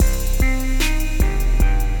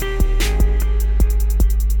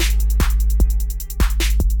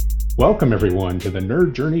Welcome, everyone, to the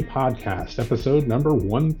Nerd Journey Podcast, episode number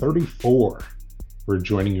 134. We're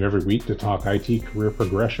joining you every week to talk IT career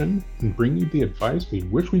progression and bring you the advice we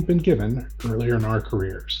wish we'd been given earlier in our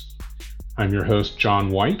careers. I'm your host, John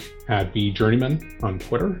White, at BJourneyman on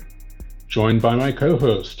Twitter, joined by my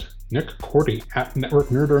co-host, Nick Cordy, at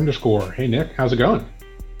NetworkNerd_. Hey, Nick, how's it going?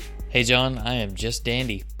 Hey, John, I am just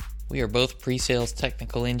dandy. We are both pre-sales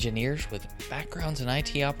technical engineers with backgrounds in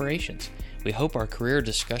IT operations. We hope our career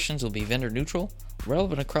discussions will be vendor neutral,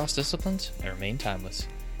 relevant across disciplines, and remain timeless.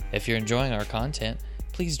 If you're enjoying our content,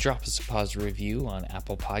 please drop us a positive review on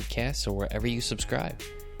Apple Podcasts or wherever you subscribe.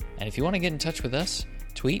 And if you want to get in touch with us,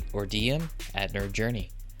 tweet or DM at Nerd Journey.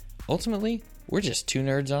 Ultimately, we're just two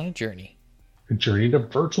nerds on a journey. A journey to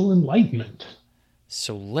virtual enlightenment.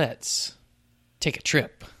 So let's take a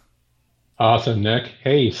trip. Awesome, Nick.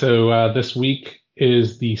 Hey, so this week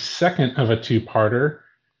is the second of a two-parter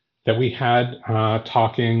that we had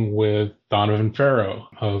talking with Donovan Farrow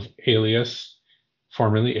of Alias,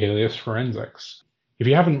 formerly Alias Forensics. If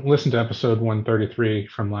you haven't listened to episode 133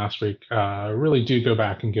 from last week, really do go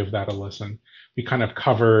back and give that a listen. We kind of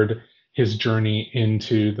covered his journey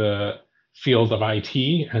into the field of IT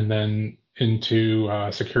and then into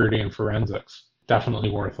security and forensics. Definitely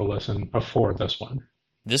worth a listen before this one.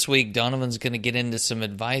 This week, Donovan's going to get into some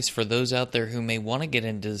advice for those out there who may want to get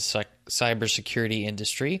into the cybersecurity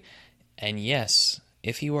industry. And yes,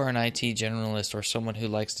 if you are an IT generalist or someone who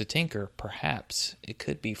likes to tinker, perhaps it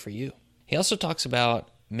could be for you. He also talks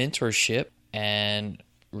about mentorship and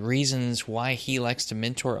reasons why he likes to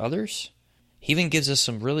mentor others. He even gives us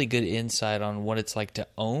some really good insight on what it's like to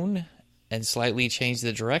own and slightly change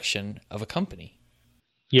the direction of a company.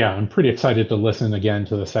 Yeah, I'm pretty excited to listen again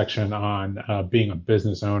to the section on being a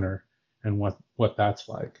business owner and what that's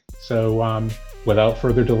like. So without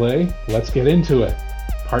further delay, let's get into it.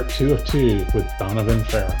 Part 2 of 2 with Donovan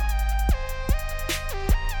Farrow.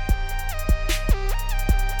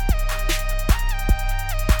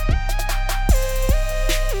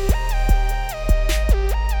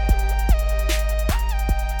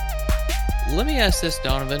 Let me ask this,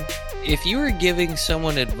 Donovan. If you were giving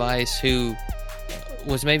someone advice who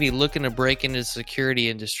was maybe looking to break into the security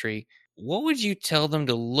industry, what would you tell them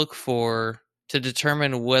to look for to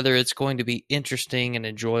determine whether it's going to be interesting and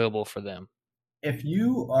enjoyable for them? If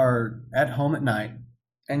you are at home at night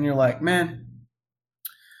and you're like, man,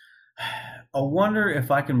 I wonder if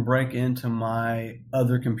I can break into my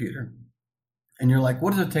other computer. And you're like,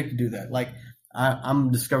 what does it take to do that? Like, I'm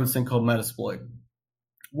discovered this thing called Metasploit.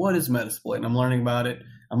 What is Metasploit? And I'm learning about it.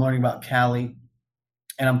 I'm learning about Kali.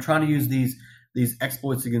 And I'm trying to use these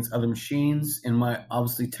exploits against other machines in my,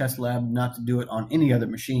 obviously, test lab, not to do it on any other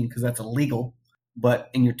machine because that's illegal. But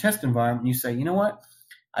in your test environment, you say, you know what?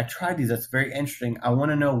 I tried these. That's very interesting. I want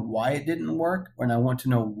to know why it didn't work, and I want to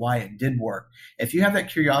know why it did work. If you have that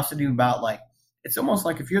curiosity about, like, it's almost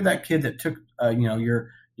like if you're that kid that took,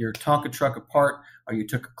 your Tonka truck apart or you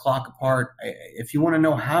took a clock apart. If you want to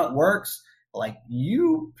know how it works, like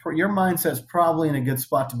your mindset's probably in a good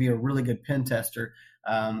spot to be a really good pen tester.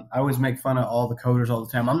 I always make fun of all the coders all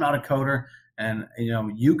the time. I'm not a coder, and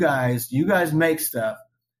you guys make stuff.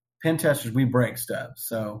 Pen testers, we break stuff.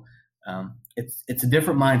 So it's a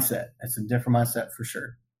different mindset. It's a different mindset for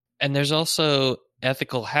sure. And there's also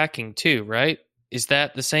ethical hacking too, right? Is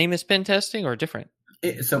that the same as pen testing or different?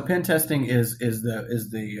 So pen testing is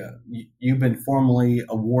you've been formally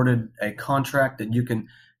awarded a contract that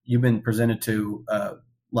you've been presented to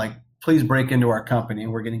please break into our company,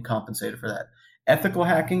 and we're getting compensated for that. Ethical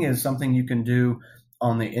hacking is something you can do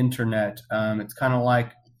on the internet. It's kind of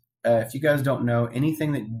like, if you guys don't know,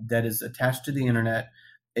 anything that is attached to the internet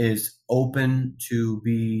is open to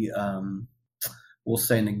be, we'll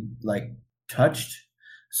say, like, touched.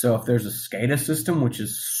 So if there's a SCADA system, which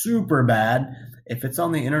is super bad, if it's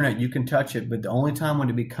on the internet, you can touch it. But the only time when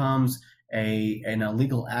it becomes an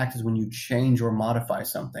illegal act is when you change or modify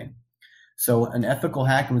something. So an ethical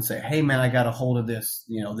hacker would say, hey, man, I got a hold of this,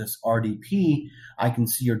 this RDP. I can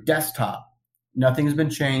see your desktop. Nothing has been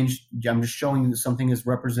changed. I'm just showing you that something is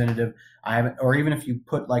representative. I haven't, or even if you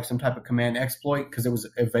put like some type of command exploit because it was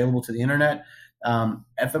available to the internet.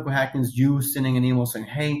 Ethical hacking is you sending an email saying,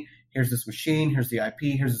 hey, here's this machine, here's the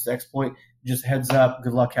IP, here's this exploit. Just heads up,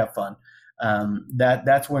 good luck, have fun.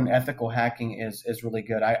 That's when ethical hacking is really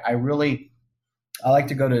good. I like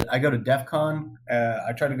to go to DEF CON.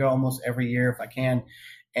 I try to go almost every year if I can.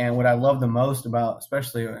 And what I love the most about,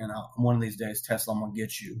 especially one of these days, Tesla, I'm going to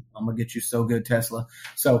get you so good, Tesla.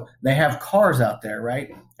 So they have cars out there,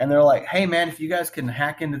 right? And they're like, hey, man, if you guys can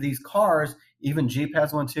hack into these cars, even Jeep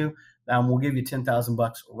has one too, we'll give you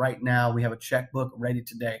 $10,000 right now. We have a checkbook ready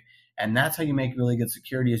today. And that's how you make really good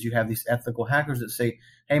security is you have these ethical hackers that say,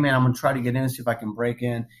 hey, man, I'm going to try to get in and see if I can break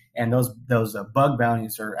in. And those bug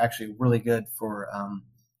bounties are actually really good for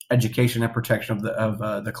education and protection of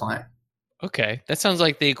the client. Okay. That sounds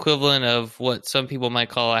like the equivalent of what some people might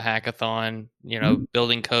call a hackathon,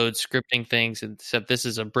 building code, scripting things, except this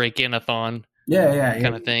is a break-in-a-thon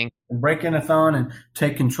kind of thing. Break-in-a-thon and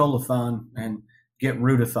take control-a-thon and get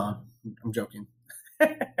root-a-thon. I'm joking.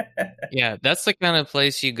 Yeah, that's the kind of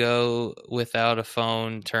place you go without a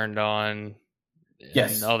phone turned on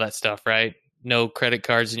and all that stuff, right? No credit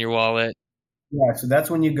cards in your wallet. Yeah, so that's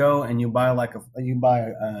when you go and you buy a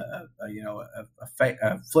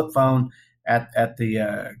flip phone at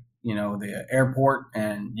the the airport,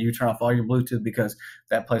 and you turn off all your Bluetooth because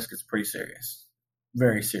that place gets pretty serious,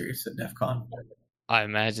 very serious at DEF CON. I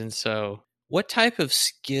imagine so. What type of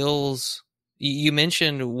skills? You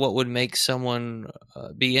mentioned what would make someone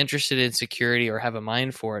be interested in security or have a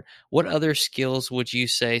mind for it. What other skills would you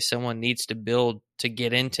say someone needs to build to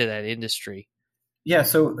get into that industry? Yeah,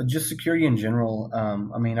 so just security in general.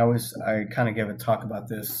 I kind of gave a talk about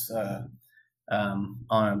this on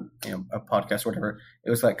a podcast or whatever.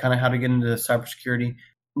 It was like kind of how to get into cybersecurity.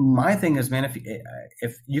 My thing is, man,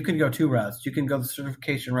 if you can go two routes, you can go the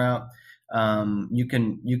certification route. You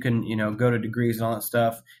can go to degrees and all that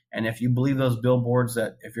stuff. And if you believe those billboards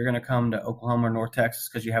that if you're going to come to Oklahoma or North Texas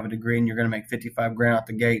because you have a degree and you're going to make $55,000 out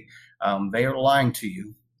the gate, they are lying to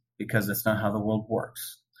you because that's not how the world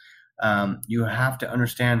works. You have to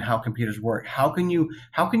understand how computers work. How can you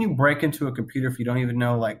break into a computer if you don't even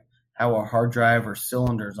know like how a hard drive or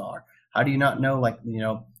cylinders are? How do you not know like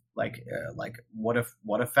what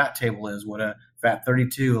a FAT table is, what a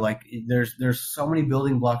FAT32? Like there's so many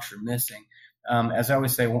building blocks you're missing. As I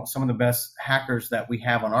always say, some of the best hackers that we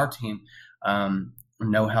have on our team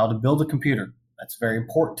know how to build a computer. That's very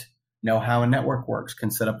important. Know how a network works,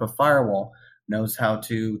 can set up a firewall, knows how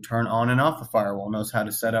to turn on and off a firewall, knows how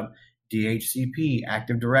to set up DHCP,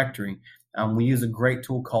 Active Directory. We use a great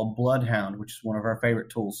tool called Bloodhound, which is one of our favorite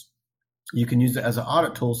tools. You can use it as an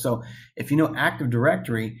audit tool. So if you know Active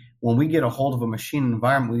Directory, when we get a hold of a machine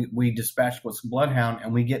environment, we dispatch what's Bloodhound,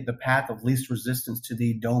 and we get the path of least resistance to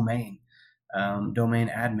the domain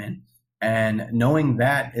admin. And knowing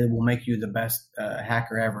that, it will make you the best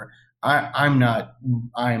hacker ever. I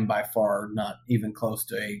am by far not even close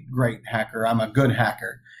to a great hacker. I'm a good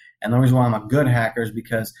hacker. And the reason why I'm a good hacker is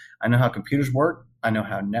because I know how computers work. I know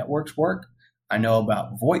how networks work. I know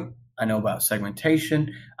about VoIP. I know about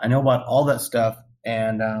segmentation. I know about all that stuff.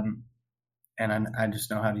 And I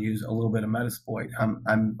just know how to use a little bit of Metasploit.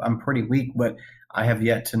 I'm pretty weak, but I have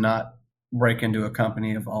yet to not break into a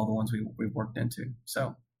company of all the ones we've worked into.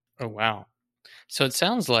 So. Oh, wow. So it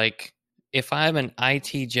sounds like if I'm an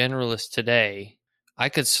IT generalist today, I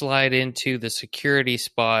could slide into the security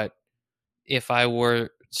spot if I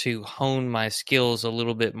were to hone my skills a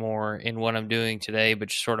little bit more in what I'm doing today, but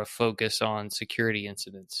just sort of focus on security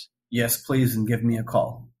incidents. Yes, please, and give me a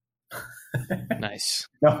call. Nice.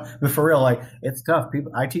 No, but for real, like it's tough.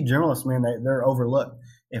 People, IT generalists, man, they're overlooked.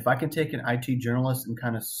 If I can take an IT journalist and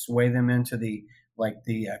kind of sway them into the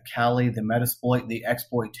Kali, the Metasploit, the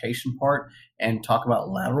exploitation part, and talk about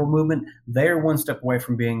lateral movement, they're one step away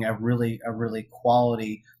from being a really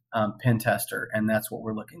quality pen tester, and that's what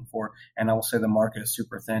we're looking for. And I will say the market is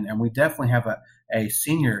super thin, and we definitely have a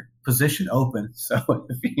senior position open. So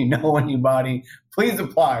if you know anybody, please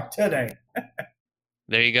apply today.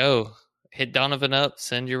 There you go. Hit Donovan up.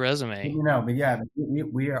 Send your resume. But yeah,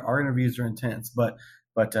 our interviews are intense, but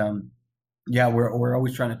yeah, we're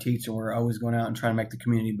always trying to teach, and we're always going out and trying to make the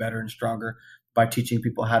community better and stronger by teaching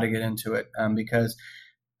people how to get into it. Because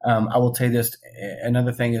I will tell you this,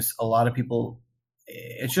 another thing is a lot of people,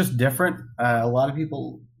 it's just different. A lot of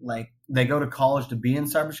people, like, they go to college to be in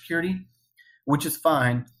cybersecurity, which is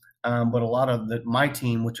fine. But a lot of my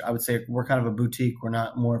team, which I would say we're kind of a boutique, we're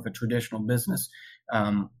not more of a traditional business.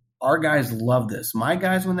 Our guys love this. My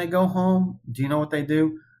guys, when they go home, do you know what they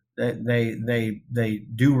do? They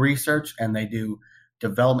do research and they do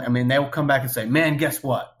development. I mean, they will come back and say, man, guess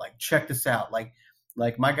what? Like, check this out. Like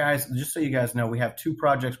my guys, just so you guys know, we have 2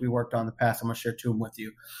 projects we worked on in the past. I'm going to share 2 of them with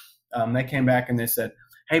you. They came back and they said,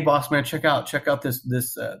 hey, boss man, check out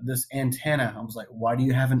this antenna. I was like, why do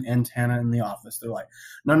you have an antenna in the office? They're like,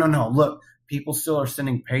 no. Look, people still are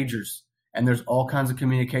sending pagers, and there's all kinds of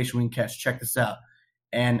communication we can catch. Check this out.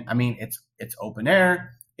 And I mean, it's open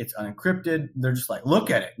air. It's unencrypted. They're just like, look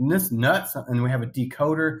at it. And this nuts. And we have a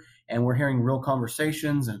decoder, and we're hearing real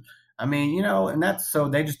conversations. And I mean, and that's, so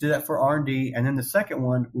they just did that for R&D. And then the second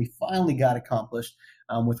one we finally got accomplished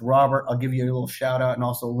with Robert. I'll give you a little shout out, and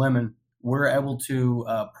also Lemon. We're able to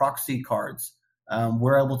proxy cards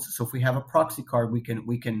we're able to. So if we have a proxy card, we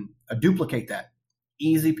can duplicate that,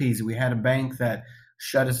 easy peasy. We had a bank that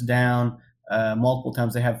shut us down multiple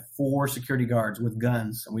times. They have 4 security guards with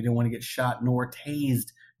guns, and we didn't want to get shot nor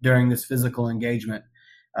tased during this physical engagement.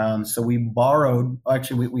 So we borrowed.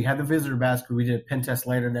 Actually, we had the visitor basket. We did a pen test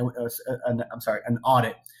later. An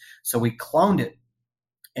audit. So we cloned it.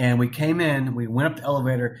 And we came in, we went up the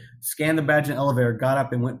elevator, scanned the badge in the elevator, got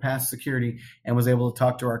up and went past security and was able to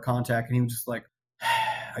talk to our contact. And he was just like,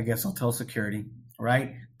 I guess I'll tell security,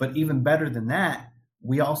 right? But even better than that,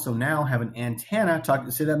 we also now have an antenna.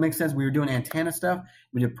 See, that makes sense? We were doing antenna stuff.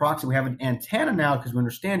 We did proxy. We have an antenna now because we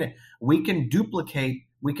understand it. We can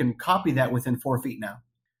copy that within 4 feet now.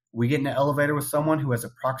 We get in an elevator with someone who has a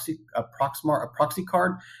proxy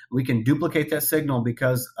card. We can duplicate that signal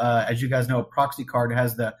because, as you guys know, a proxy card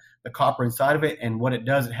has the copper inside of it, and what it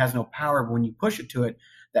does, it has no power. But when you push it to it,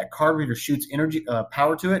 that card reader shoots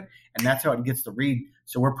power to it, and that's how it gets the read.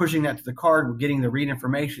 So we're pushing that to the card, we're getting the read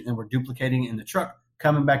information, and we're duplicating it in the truck,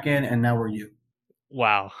 coming back in, and now we're you.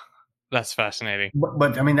 Wow, that's fascinating.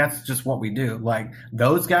 But I mean, that's just what we do. Like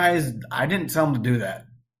those guys, I didn't tell them to do that.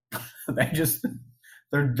 They just.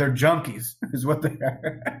 They're junkies, is what they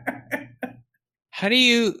are. How do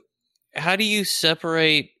you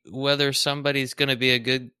separate whether somebody's going to be a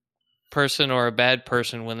good person or a bad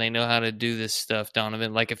person when they know how to do this stuff,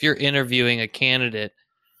 Donovan? Like if you're interviewing a candidate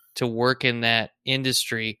to work in that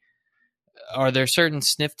industry, are there certain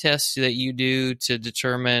sniff tests that you do to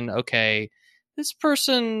determine, okay, this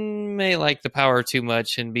person may like the power too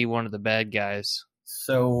much and be one of the bad guys?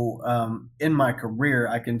 So in my career,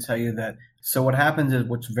 I can tell you that. So what happens is,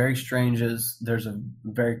 what's very strange is there's a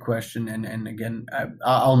very question, and again,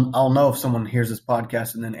 I'll know if someone hears this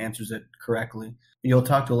podcast and then answers it correctly. You'll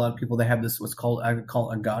talk to a lot of people that have this, I would call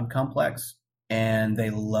a God complex, and they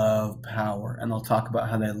love power, and they'll talk about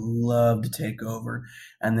how they love to take over,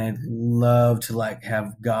 and they love to like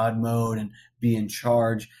have God mode and be in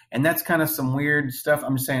charge, and that's kind of some weird stuff.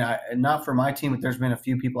 I'm just saying, not for my team, but there's been a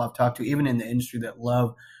few people I've talked to, even in the industry, that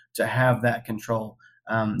love to have that control.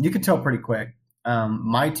 You can tell pretty quick.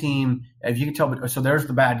 My team, if you can tell, so there's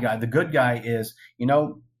the bad guy. The good guy is, I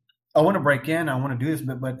want to break in, I want to do this,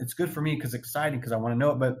 but it's good for me because it's exciting because I want to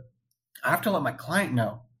know it. But I have to let my client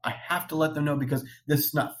know. I have to let them know because this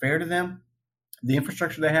is not fair to them. The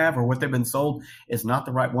infrastructure they have or what they've been sold is not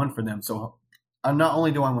the right one for them. So not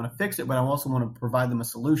only do I want to fix it, but I also want to provide them a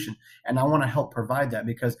solution. And I want to help provide that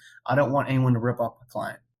because I don't want anyone to rip off the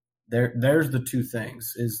client. There's the two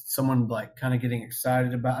things, is someone like kind of getting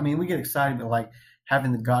excited about, I mean, we get excited about like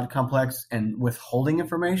having the God complex and withholding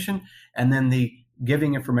information, and then the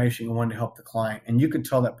giving information and wanting to help the client. And you can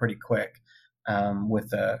tell that pretty quick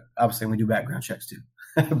with, obviously we do background checks too,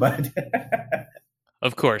 but.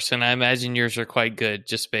 Of course. And I imagine yours are quite good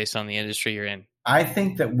just based on the industry you're in. I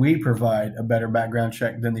think that we provide a better background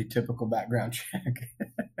check than the typical background check.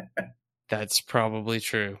 That's probably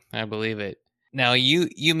true. I believe it. Now,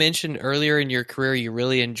 you mentioned earlier in your career you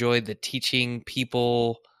really enjoyed the teaching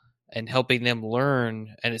people and helping them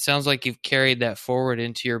learn, and it sounds like you've carried that forward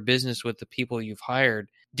into your business with the people you've hired.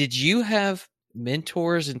 Did you have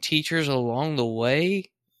mentors and teachers along the way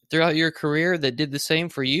throughout your career that did the same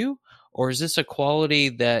for you, or is this a quality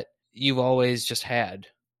that you've always just had?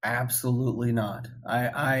 Absolutely not.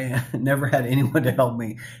 I never had anyone to help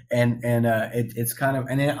me, and it's kind of,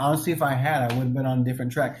 and then honestly, if I had, I would have been on a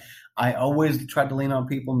different track. I always tried to lean on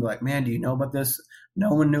people and be like, man, do you know about this?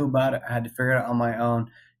 No one knew about it. I had to figure it out on my own,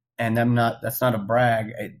 and that's not a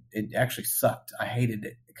brag. It actually sucked. I hated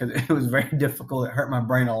it because it was very difficult. It hurt my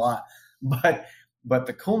brain a lot. But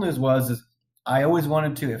the cool news is I always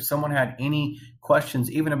wanted to, if someone had any questions,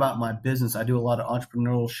 even about my business, I do a lot of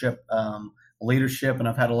entrepreneurship, leadership, and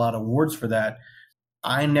I've had a lot of awards for that.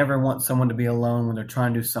 I never want someone to be alone when they're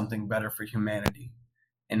trying to do something better for humanity.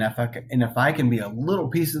 And if I can be a little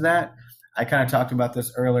piece of that, I kind of talked about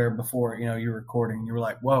this earlier before, you were recording. You were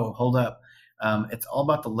like, whoa, hold up. It's all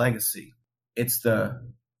about the legacy. It's the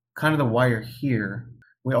kind of the why you're here.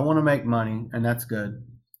 We all want to make money, and that's good.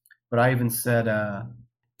 But I even said,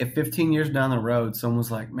 if 15 years down the road, someone's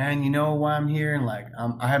like, man, you know why I'm here? And like,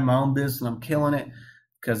 I have my own business and I'm killing it.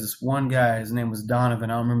 Because this one guy, his name was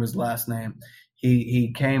Donovan. I don't remember his last name.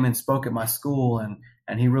 He came and spoke at my school,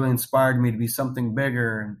 and he really inspired me to be something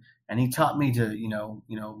bigger. And he taught me to,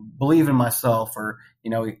 believe in myself, or,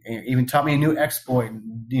 he even taught me a new exploit.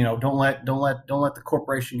 Don't let the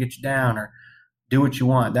corporation get you down, or do what you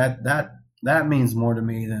want. That means more to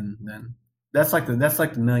me than that's like the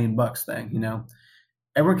 $1 million thing.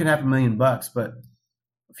 Everyone can have $1 million, but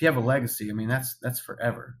if you have a legacy, I mean, that's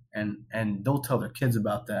forever. And they'll tell their kids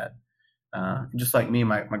about that. Just like me,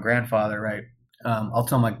 my grandfather, right? I'll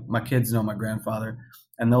tell my kids know my grandfather,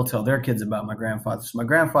 and they'll tell their kids about my grandfather. So my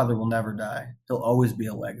grandfather will never die. He'll always be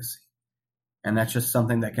a legacy. And that's just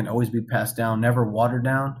something that can always be passed down, never watered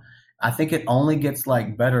down. I think it only gets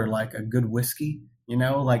like better, like a good whiskey,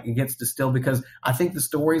 like it gets distilled, because I think the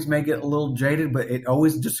stories may get a little jaded, but it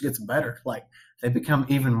always just gets better. Like they become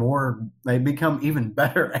even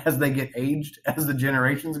better as they get aged, as the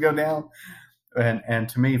generations go down. And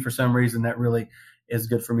to me, for some reason, that really is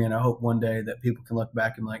good for me. And I hope one day that people can look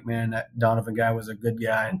back and be like, man, that Donovan guy was a good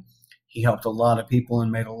guy. And he helped a lot of people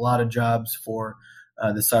and made a lot of jobs for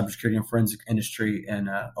the cybersecurity and forensic industry in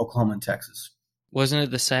Oklahoma and Texas. Wasn't it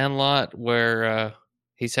The Sandlot where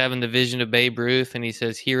he's having the vision of Babe Ruth and he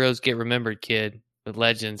says, "Heroes get remembered, kid, but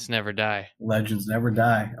legends never die." Legends never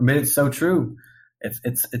die. I mean, it's so true.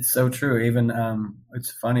 It's so true. Even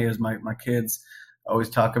it's funny as my kids always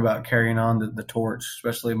talk about carrying on the torch,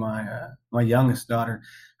 especially my youngest daughter.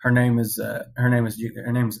 Her name is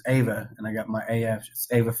Ava, and I got my AF. It's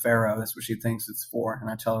Ava Farrow. That's what she thinks it's for, and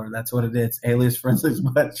I tell her that's what it is. Alias Forensics,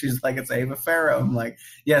 but she's like, it's Ava Farrow. I'm like,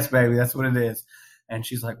 yes, baby, that's what it is. And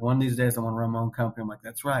she's like, one of these days I want to run my own company. I'm like,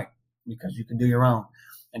 that's right, because you can do your own.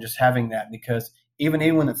 And just having that, because even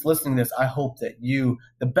anyone that's listening to this, I hope that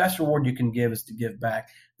the best reward you can give is to give back.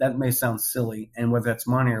 That may sound silly, and whether that's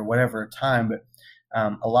money or whatever, time, but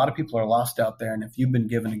a lot of people are lost out there. And if you've been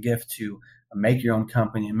given a gift to make your own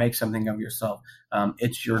company and make something of yourself,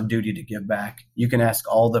 it's your duty to give back. You can ask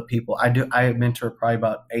all the people. I mentor probably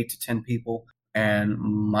about 8 to 10 people, and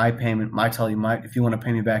my payment, if you want to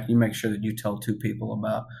pay me back, you make sure that you tell 2 people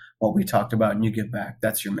about what we talked about and you give back.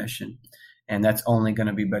 That's your mission. And that's only going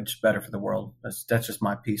to be better for the world. That's just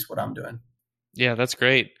my piece, what I'm doing. Yeah, that's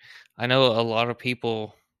great. I know a lot of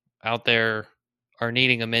people out there are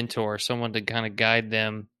needing a mentor, someone to kind of guide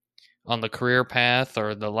them on the career path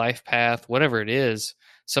or the life path, whatever it is,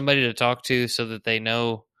 somebody to talk to so that they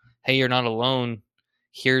know, hey, you're not alone.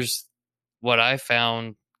 Here's what I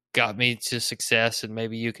found got me to success, and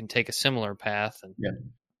maybe you can take a similar path. And yeah.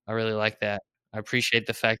 I really like that. I appreciate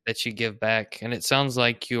the fact that you give back. And it sounds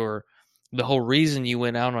like the whole reason you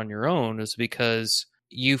went out on your own is because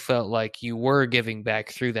you felt like you were giving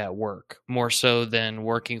back through that work more so than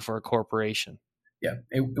working for a corporation. Yeah,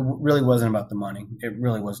 it really wasn't about the money. It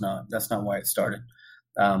really was not. That's not why it started.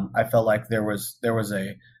 I felt like there was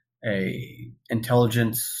a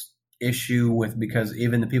intelligence issue because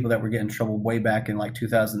even the people that were getting in trouble way back in like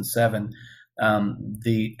 2007,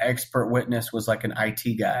 the expert witness was like an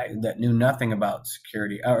IT guy that knew nothing about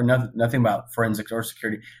security or nothing about forensics or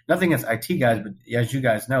security. Nothing as IT guys, but as you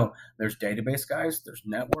guys know, there's database guys, there's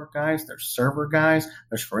network guys, there's server guys,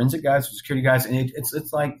 there's forensic guys, there's security guys, and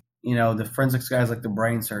it's like, the forensics guy is like the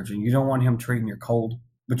brain surgeon. You don't want him treating your cold,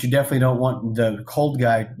 but you definitely don't want the cold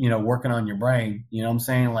guy, working on your brain. You know what I'm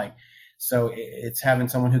saying? Like, so it's having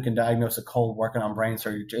someone who can diagnose a cold working on brain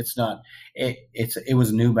surgery. It's not, it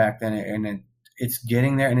was new back then, and it's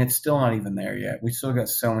getting there, and it's still not even there yet. We still got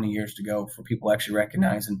so many years to go for people to actually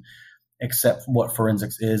recognize and accept what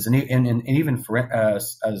forensics is, and even for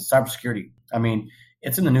cybersecurity. I mean,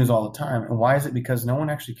 it's in the news all the time. And why is it? Because no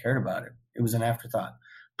one actually cared about it. It was an afterthought.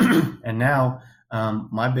 And now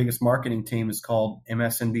my biggest marketing team is called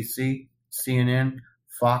MSNBC, CNN,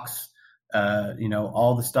 Fox,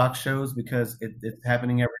 all the stock shows, because it's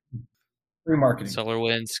happening free marketing.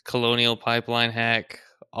 SolarWinds, Colonial Pipeline hack,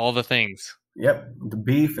 all the things. Yep, the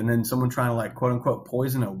beef, and then someone trying to like quote unquote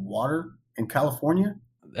poison a water in California.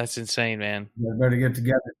 That's insane, man. We better get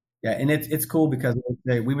together. Yeah, and it's cool because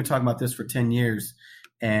we've been talking about this for 10 years,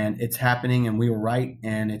 and it's happening, and we were right,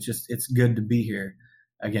 and it's good to be here.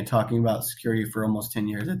 Again, talking about security for almost 10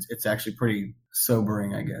 years, it's actually pretty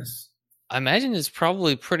sobering, I guess. I imagine it's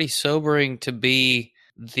probably pretty sobering to be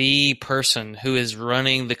the person who is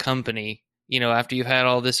running the company, after you've had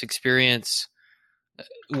all this experience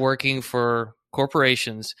working for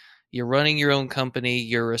corporations. You're running your own company.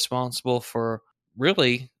 You're responsible for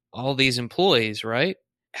really all these employees, right?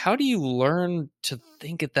 How do you learn to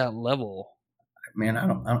think at that level? Man,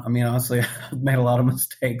 I mean, honestly, I've made a lot of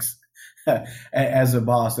mistakes as a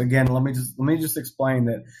boss. Again, let me just explain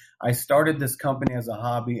that I started this company as a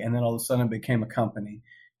hobby, and then all of a sudden it became a company.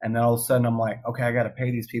 And then all of a sudden I'm like, okay, I got to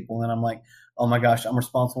pay these people. And I'm like, oh my gosh, I'm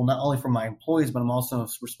responsible not only for my employees, but I'm also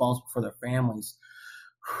responsible for their families.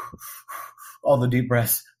 All the deep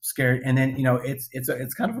breaths, scared. And then,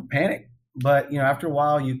 it's kind of a panic, but after a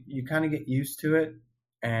while you kind of get used to it,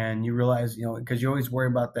 and you realize, because you always worry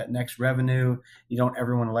about that next revenue. You don't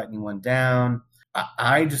ever want to let anyone down.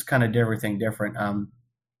 I just kind of did everything different.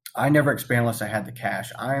 I never expand unless I had the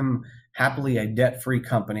cash. I'm happily a debt-free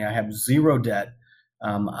company. I have zero debt.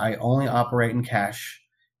 I only operate in cash,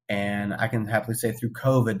 And I can happily say through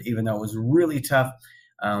COVID, even though it was really tough,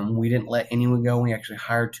 we didn't let anyone go. We actually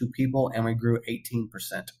hired 2 people and we grew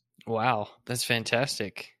 18%. Wow, that's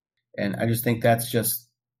fantastic. And I just think that's just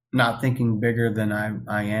not thinking bigger than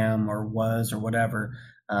I am or was or whatever.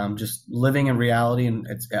 Just living in reality. And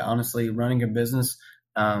it's honestly running a business.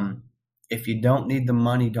 If you don't need the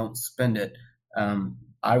money, don't spend it.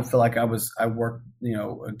 I feel like I worked,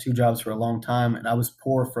 2 jobs for a long time, and I was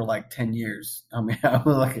poor for like 10 years. I mean, I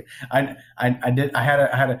was like,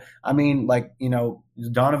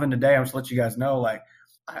 Donovan today, I'm just let you guys know, like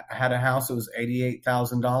I had a house that was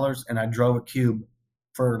 $88,000 and I drove a cube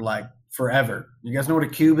for like forever. You guys know what a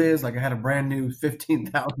cube is? Like I had a brand new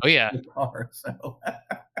 $15,000 Oh yeah. car. So,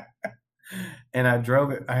 and I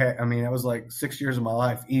drove it. It was like 6 years of my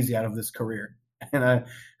life easy out of this career. And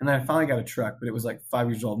then I finally got a truck, but it was like 5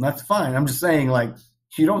 years old, and that's fine. I'm just saying, like,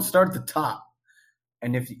 you don't start at the top.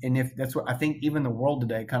 And if that's what I think, even the world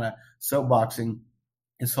today, kind of soapboxing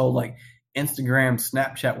this whole like Instagram,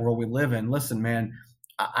 Snapchat world we live in. Listen, man,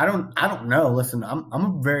 I don't know. Listen, I'm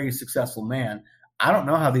a very successful man. I don't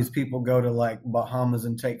know how these people go to like Bahamas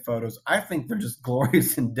and take photos. I think they're just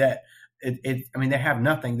glorious in debt. They have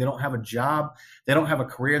nothing. They don't have a job. They don't have a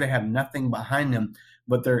career. They have nothing behind them.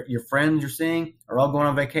 But your friends you're seeing are all going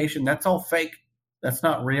on vacation. That's all fake. That's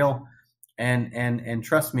not real. And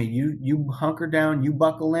trust me, you hunker down, you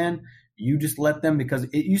buckle in, you just let them, because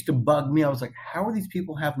it used to bug me. I was like, how are these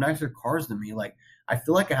people have nicer cars than me? Like, I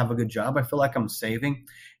feel like I have a good job. I feel like I'm saving.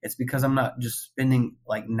 It's because I'm not just spending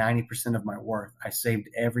like 90% of my worth. I saved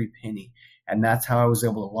every penny. And that's how I was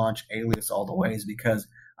able to launch Alias all the way, is because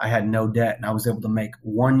I had no debt and I was able to make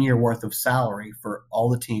 1 year worth of salary for all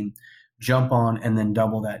the team, jump on and then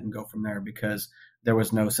double that and go from there, because there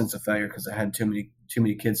was no sense of failure because I had too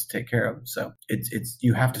many kids to take care of. So it's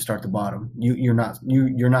you have to start at the bottom. You're not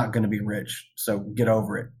going to be rich. So get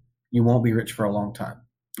over it. You won't be rich for a long time.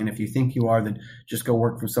 And if you think you are, then just go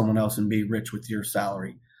work for someone else and be rich with your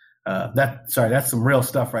salary. That's some real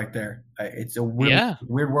stuff right there. It's a weird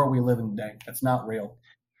world we live in today. That's not real.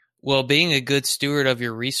 Well, being a good steward of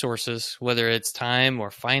your resources, whether it's time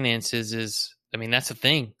or finances, that's a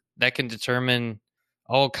thing that can determine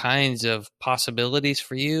all kinds of possibilities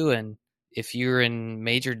for you. And if you're in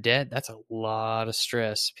major debt, that's a lot of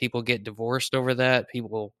stress. People get divorced over that.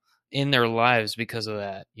 People end their lives because of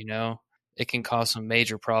that. It can cause some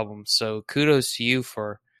major problems. So kudos to you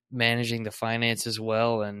for managing the finances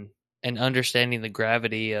well and understanding the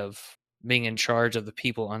gravity of being in charge of the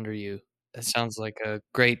people under you. That sounds like a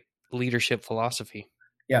great leadership philosophy.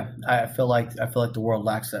 Yeah, I feel like the world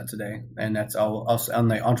lacks that today, and that's all on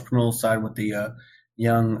the entrepreneurial side with the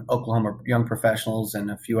young Oklahoma young professionals and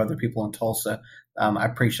a few other people in Tulsa. I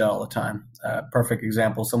preach that all the time. Perfect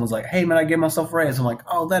example. Someone's like, "Hey, man, I gave myself a raise." I'm like,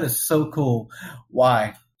 "Oh, that is so cool.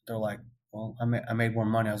 Why?" They're like, "Well, I made more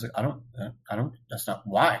money." I was like, "I don't. That's not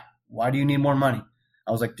why. Why do you need more money?"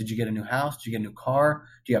 I was like, "Did you get a new house? Did you get a new car?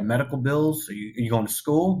 Do you have medical bills? Are you going to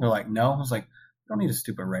school?" They're like, "No." I was like, "You don't need a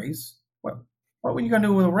stupid raise. What were you going to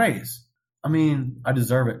do with a raise?" I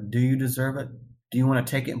deserve it. Do you deserve it? Do you want to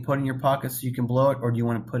take it and put it in your pocket so you can blow it? Or do you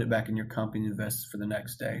want to put it back in your company and invest for the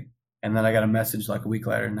next day? And then I got a message like a week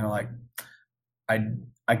later, and they're like,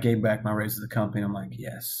 I gave back my raise to the company. I'm like,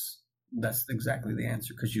 yes, that's exactly the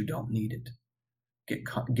answer, because you don't need it.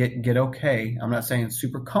 Get okay. I'm not saying it's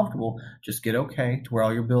super comfortable. Just get okay to where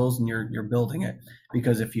all your bills and you're building it.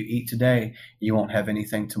 Because if you eat today, you won't have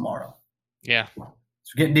anything tomorrow. Yeah. So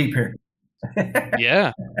getting deep here.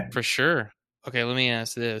 Yeah, for sure. Okay, let me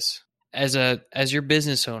ask this. As a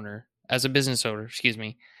business owner, excuse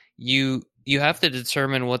me, you have to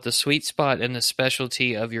determine what the sweet spot and the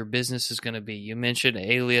specialty of your business is going to be. You mentioned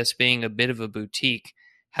Alias being a bit of a boutique.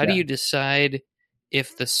 How do you decide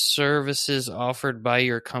if the services offered by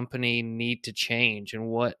your company need to change, and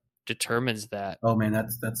what determines that? Oh man,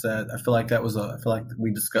 that's I feel like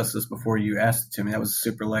we discussed this before you asked it to me. That was a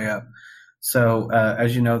super layup. So,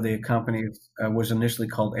 as you know, the company was initially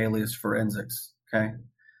called Alias Forensics. Okay.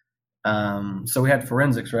 So we had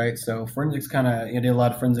forensics, right? So forensics did a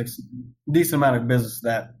lot of forensics, decent amount of business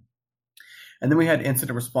that. And then we had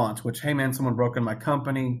incident response, which, hey man, someone broke in my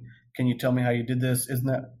company. Can you tell me how you did this? Isn't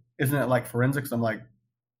that like forensics? I'm like,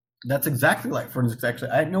 that's exactly like forensics.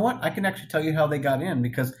 Actually, you know what? I can actually tell you how they got in,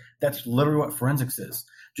 because that's literally what forensics is,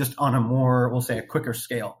 just on a more, we'll say, a quicker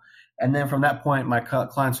scale. And then from that point, my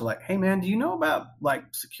clients are like, hey, man, do you know about like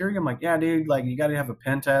security? I'm like, yeah, dude, like you got to have a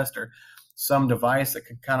pen test or some device that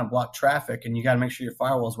could kind of block traffic, and you got to make sure your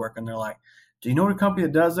firewall's working. They're like, do you know what a company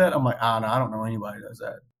that does that? I'm like, no, I don't know anybody that does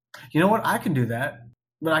that. You know what? I can do that.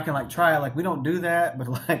 but I can like try it. Like, we don't do that, but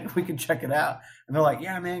like we can check it out. And they're like,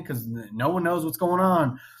 yeah, man, because no one knows what's going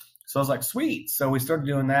on. So I was like, sweet. So we started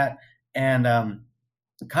doing that. And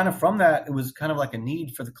kind of from that, it was kind of like a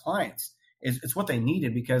need for the clients. It's what they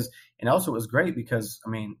needed because, and also it was great because, I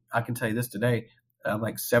mean, I can tell you this today,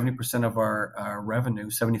 like 70% of our revenue,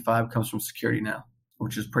 75 comes from security now,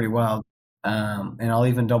 which is pretty wild. And I'll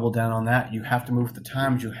even double down on that. You have to move with the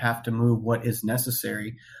times. You have to move what is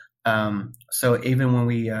necessary. So even when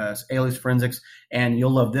we, Alias Forensics, and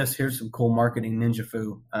you'll love this, here's some cool marketing ninja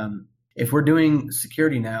foo. If we're doing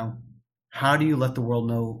security now, how do you let the world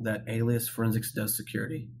know that Alias Forensics does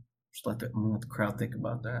security? Just let the crowd think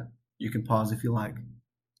about that. You can pause if you like.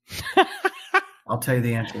 I'll tell you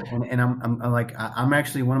the answer. And I'm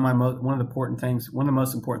actually one of the most important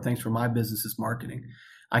things for my business is marketing.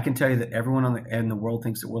 I can tell you that everyone in the world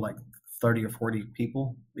thinks that we're like 30 or 40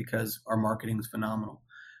 people because our marketing is phenomenal.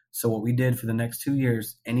 So what we did for the next 2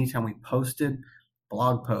 years, anytime we posted,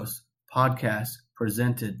 blog posts, podcasts,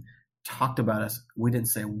 presented, talked about us, we didn't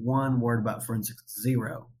say one word about forensics,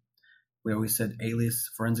 zero. We always said Alias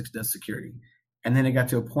Forensics does security. And then it got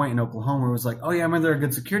to a point in Oklahoma where it was like, oh yeah, I mean, they're a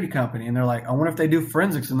good security company. And they're like, I wonder if they do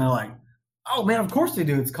forensics. And they're like, oh man, of course they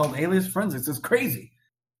do. It's called Alias Forensics. It's crazy.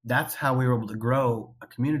 That's how we were able to grow a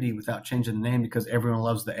community without changing the name because everyone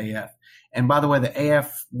loves the AF. And by the way, the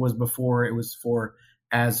AF was before it was for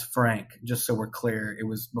As Frank, just so we're clear. It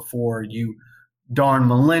was before you darn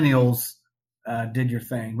millennials did your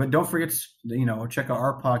thing. But don't forget to, check out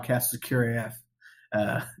our podcast, Secure AF.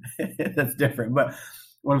 That's different. But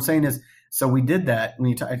what I'm saying is, so we did that. When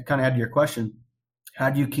you kind of add to your question, how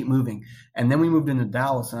do you keep moving? And then we moved into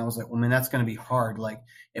Dallas, and I was like, well, man, that's going to be hard. Like,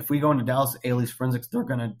 if we go into Dallas, Alias Forensics, they're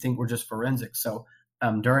going to think we're just forensics. So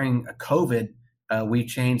during COVID, we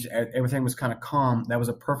changed. Everything was kind of calm. That was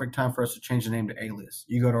a perfect time for us to change the name to Alias.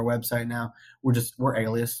 You go to our website now. We're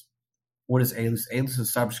Alias. What is Alias? Alias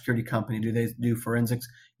is a cybersecurity company. Do they do forensics?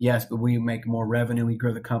 Yes, but we make more revenue. We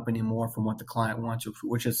grow the company more from what the client wants,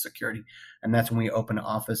 which is security. And that's when we open an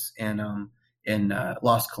office in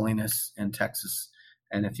Las Colinas in Texas.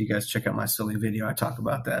 And if you guys check out my silly video, I talk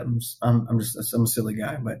about that. I'm a silly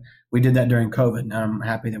guy, but we did that during COVID, and I'm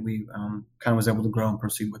happy that we kind of was able to grow and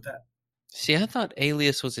proceed with that. See, I thought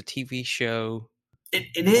Alias was a TV show. It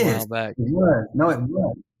is. A while back. It was. No, it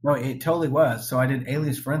was. No, it totally was. So I did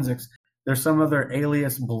Alias Forensics. There's some other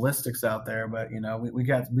Alias Ballistics out there, but we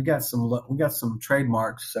got some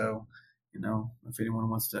trademarks. So if anyone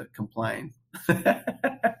wants to complain.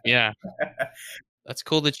 Yeah, that's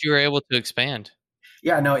cool that you were able to expand.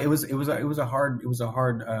 Yeah, no, it was a hard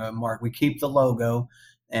mark. We keep the logo,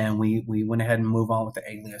 and we went ahead and move on with the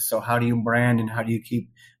Alias. So how do you brand and how do you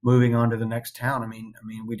keep moving on to the next town? I mean,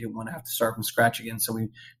 we didn't want to have to start from scratch again, so we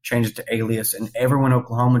changed it to Alias. And everyone in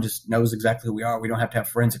Oklahoma just knows exactly who we are. We don't have to have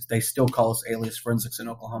forensics. They still call us Alias Forensics in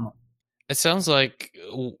Oklahoma. It sounds like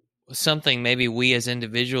something maybe we as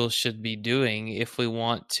individuals should be doing if we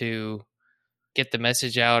want to get the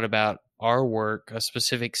message out about our work, a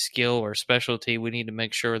specific skill or specialty. We need to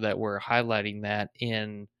make sure that we're highlighting that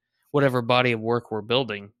in whatever body of work we're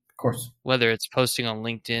building. Of course. Whether it's posting on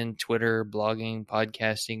LinkedIn, Twitter, blogging,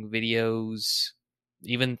 podcasting, videos,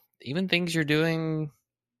 even things you're doing,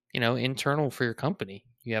 internal for your company.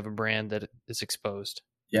 You have a brand that is exposed.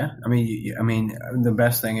 Yeah. I mean, the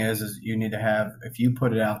best thing is you need to have, if you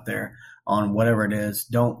put it out there on whatever it is,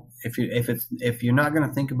 if you're not going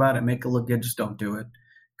to think about it, make it look good, just don't do it.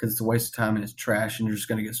 Because it's a waste of time and it's trash and you're just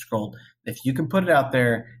going to get scrolled. If you can put it out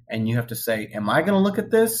there and you have to say, am I going to look at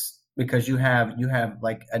this? Because you have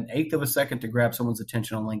like an eighth of a second to grab someone's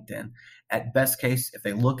attention on LinkedIn. At best case, if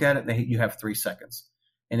they look at it, you have 3 seconds.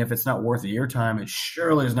 And if it's not worth your time, it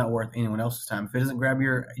surely is not worth anyone else's time. If it doesn't grab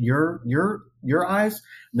your eyes,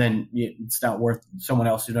 then it's not worth someone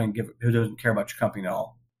else who doesn't care about your company at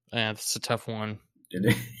all. Yeah, that's a tough one.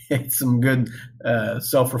 It's some good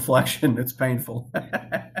self-reflection. It's painful.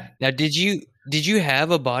 Now, did you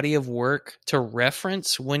have a body of work to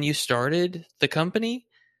reference when you started the company?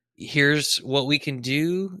 Here's what we can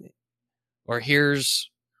do, or here's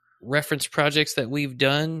reference projects that we've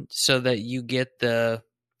done so that you get the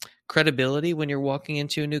credibility when you're walking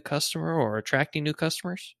into a new customer or attracting new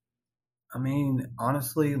customers? I mean,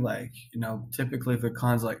 honestly, typically if the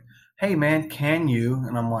client's like, hey man, can you?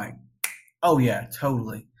 And I'm like, oh yeah,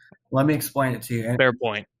 totally. Let me explain it to you. Fair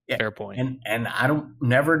point. Yeah, fair point. And I don't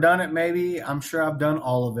never done it. Maybe I'm sure I've done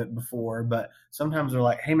all of it before, but sometimes they're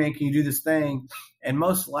like, hey man, can you do this thing? And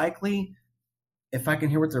most likely, if I can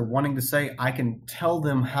hear what they're wanting to say, I can tell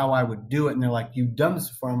them how I would do it. And they're like, you've done this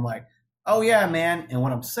before. I'm like, Oh yeah, man. And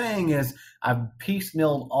what I'm saying is I've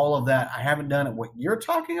piecemealed all of that. I haven't done it what you're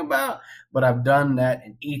talking about, but I've done that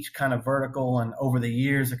in each kind of vertical, and over the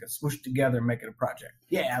years I could swoosh together and make it a project.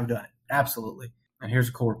 Yeah, I've done it. Absolutely. And here's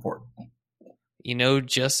a cool report. You know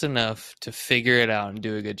just enough to figure it out and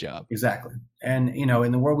do a good job. Exactly. And you know,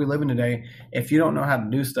 in the world we live in today, if you don't know how to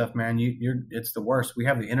do stuff, man, you're it's the worst. We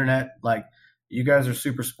have the internet. Like, you guys are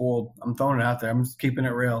super spoiled. I'm throwing it out there. I'm just keeping it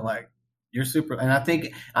real. Like, you're super, and I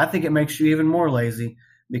think it makes you even more lazy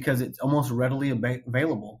because it's almost readily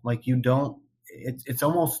available. Like, you don't. It's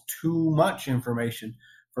almost too much information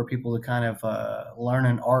for people to kind of learn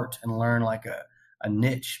an art and learn like a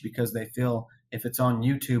niche, because they feel if it's on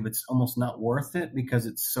YouTube, it's almost not worth it because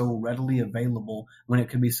it's so readily available when it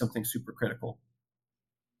could be something super critical.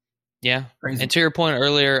 Yeah. Crazy. And to your point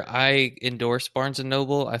earlier, I endorse Barnes &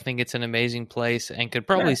 Noble. I think it's an amazing place and could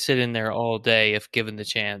probably sit in there all day if given the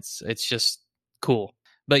chance. It's just cool.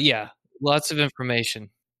 But yeah, lots of information.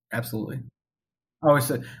 Absolutely. I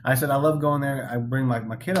said, I love going there. I bring my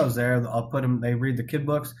kiddos there. I'll put them, they read the kid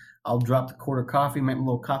books. I'll drop the quarter coffee, make a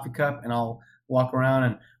little coffee cup, and I'll walk around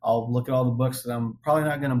and I'll look at all the books that I'm probably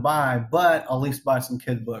not going to buy, but I'll at least buy some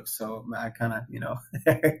kid books. So I kind of,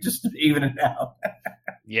 just even it out.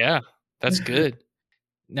 Yeah, that's good.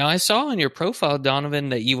 Now, I saw on your profile, Donovan,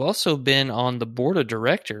 that you've also been on the board of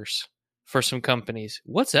directors for some companies.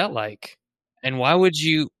 What's that like? And why would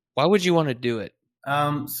you want to do it?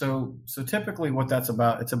 So typically what that's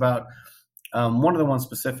about, it's about one of the ones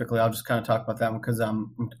specifically. I'll just kind of talk about that one because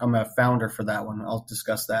I'm a founder for that one. I'll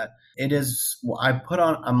discuss that. It is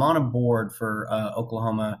I'm on a board for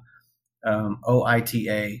Oklahoma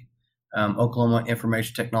OITA, Oklahoma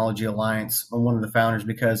Information Technology Alliance. I'm one of the founders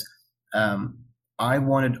because I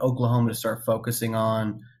wanted Oklahoma to start focusing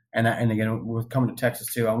on, and again we're coming to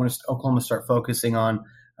Texas too. I want Oklahoma to start focusing on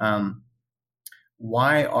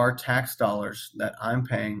why are tax dollars that I'm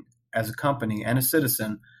paying as a company and a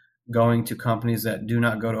citizen going to companies that do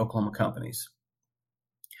not go to Oklahoma companies.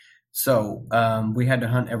 So we had to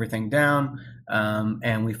hunt everything down,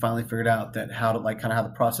 and we finally figured out that how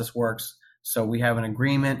the process works. So we have an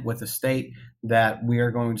agreement with the state that we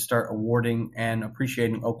are going to start awarding and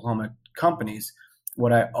appreciating Oklahoma companies.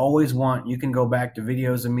 What I always want, you can go back to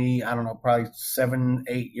videos of me, I don't know, probably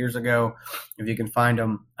 7-8 years ago, if you can find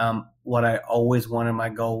them. What I always wanted, my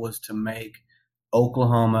goal was to make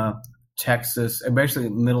Oklahoma, Texas, and basically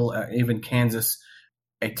middle, even Kansas,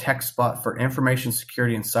 a tech spot for information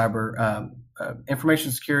security and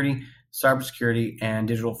cybersecurity, and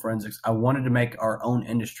digital forensics. I wanted to make our own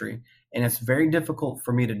industry, and it's very difficult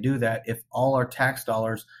for me to do that if all our tax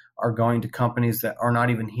dollars are going to companies that are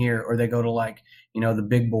not even here, or they go to the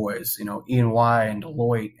big boys, E&Y and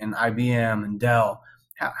Deloitte and IBM and Dell.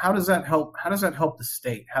 How does that help? How does that help the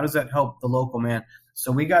state? How does that help the local man?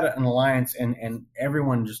 So we got an alliance, and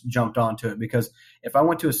everyone just jumped onto it, because if I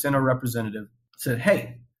went to a Senate representative, said,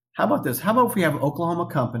 hey, how about this? How about if we have an Oklahoma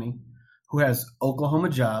company who has Oklahoma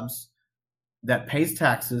jobs that pays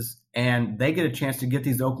taxes, and they get a chance to get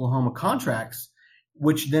these Oklahoma contracts,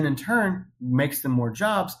 which then in turn makes them more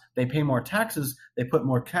jobs. They pay more taxes. They put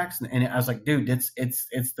more tax. And I was like, dude, it's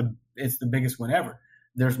the biggest win ever.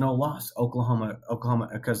 There's no loss. Oklahoma,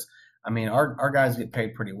 because our guys get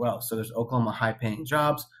paid pretty well. So there's Oklahoma high paying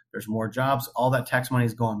jobs. There's more jobs. All that tax money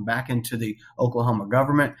is going back into the Oklahoma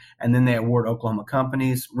government. And then they award Oklahoma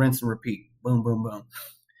companies, rinse and repeat. Boom, boom, boom.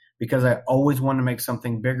 Because I always wanted to make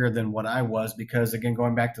something bigger than what I was, because again,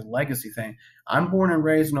 going back to the legacy thing, I'm born and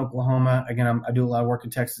raised in Oklahoma. Again, I do a lot of work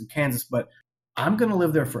in Texas and Kansas, but I'm going to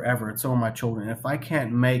live there forever. And so are my children. If I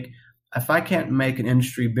can't make an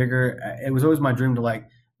industry bigger, it was always my dream to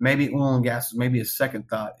maybe oil and gas is maybe a second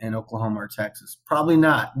thought in Oklahoma or Texas. Probably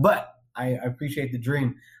not, but I appreciate the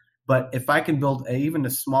dream. But if I can build even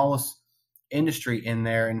the smallest industry in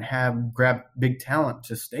there and grab big talent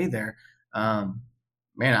to stay there,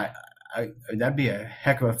 man, that'd be a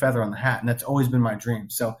heck of a feather on the hat. And that's always been my dream.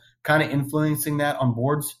 So kind of influencing that on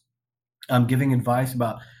boards, giving advice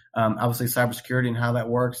about obviously cybersecurity and how that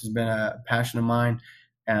works has been a passion of mine,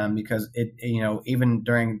 because it, even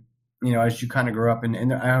during, as you kind of grow up,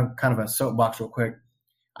 and I have kind of a soapbox real quick.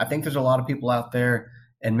 I think there's a lot of people out there,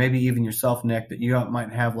 and maybe even yourself, Nick, that you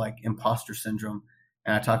might have imposter syndrome.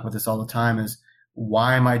 And I talk about this all the time, is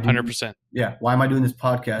why am I doing 100%? Yeah. Why am I doing this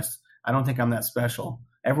podcast? I don't think I'm that special.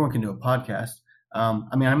 Everyone can do a podcast.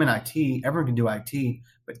 I'm in IT. Everyone can do IT,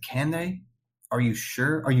 but can they? Are you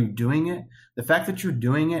sure? Are you doing it? The fact that you're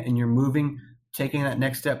doing it and you're moving, taking that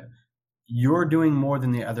next step, you're doing more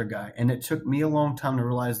than the other guy. And it took me a long time to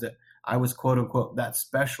realize that I was, quote unquote, that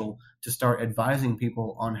special to start advising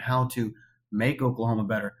people on how to make Oklahoma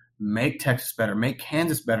better, make Texas better, make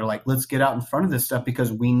Kansas better. Like, let's get out in front of this stuff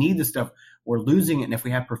because we need this stuff. We're losing it. And if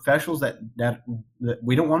we have professionals that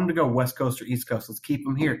we don't want them to go West Coast or East Coast, let's keep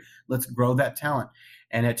them here. Let's grow that talent.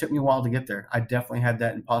 And it took me a while to get there. I definitely had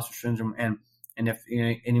that imposter syndrome. And if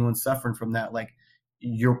anyone's suffering from that, like,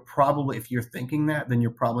 you're probably, if you're thinking that, then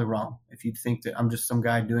you're probably wrong. If you think that I'm just some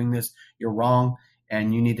guy doing this, you're wrong.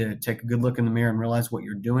 And you need to take a good look in the mirror and realize what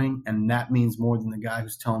you're doing. And that means more than the guy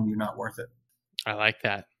who's telling you you're not worth it. I like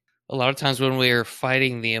that. A lot of times when we're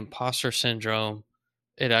fighting the imposter syndrome,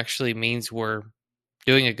 it actually means we're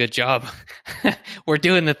doing a good job. We're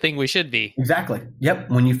doing the thing we should be. Exactly. Yep.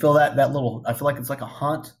 When you feel that little, I feel like it's like a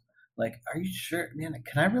haunt. Like, are you sure, man?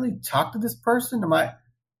 Can I really talk to this person? Do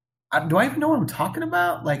I even know what I'm talking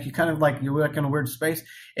about? Like, you're like in a weird space.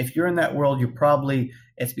 If you're in that world,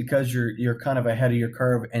 it's because you're kind of ahead of your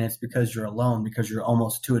curve, and it's because you're alone, because you're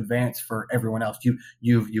almost too advanced for everyone else.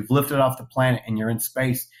 You've lifted off the planet and you're in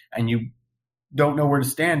space, and you don't know where to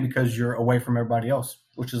stand because you're away from everybody else,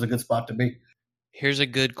 which is a good spot to be. Here's a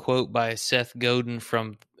good quote by Seth Godin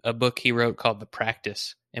from a book he wrote called The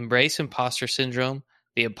Practice. Embrace imposter syndrome.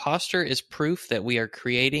 The imposter is proof that we are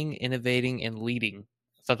creating, innovating, and leading.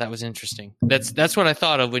 I thought that was interesting. That's what I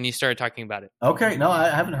thought of when you started talking about it. Okay, no, I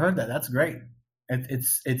haven't heard that. That's great.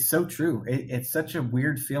 It's so true. It's such a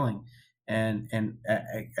weird feeling, and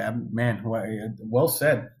man, well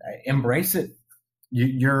said. Embrace it.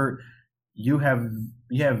 You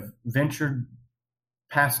have ventured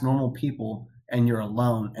past normal people, and you're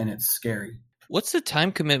alone, and it's scary. What's the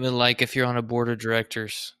time commitment like if you're on a board of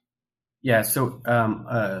directors? Yeah, so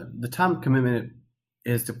the time commitment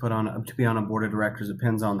is to be on a board of directors. It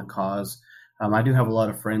depends on the cause. I do have a lot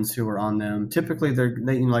of friends who are on them. Typically,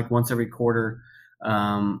 they like once every quarter.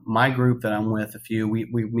 My group that I'm with, we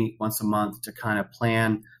meet once a month to kind of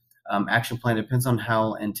plan, action plan. It depends on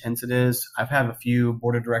how intense it is. I've had a few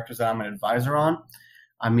board of directors that I'm an advisor on.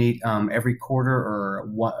 I meet every quarter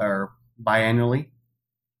or biannually.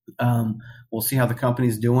 We'll see how the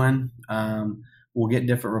company's doing. We'll get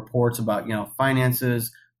different reports about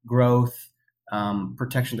finances, growth,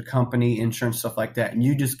 protection of the company, insurance, stuff like that. And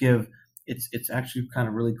you just give, it's actually kind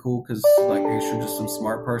of really cool because like you're just some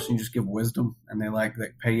smart person. You just give wisdom, and they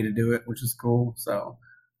pay you to do it, which is cool. So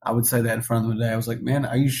I would say that in front of them today. I was like, man,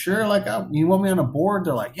 are you sure? Like, you want me on a board?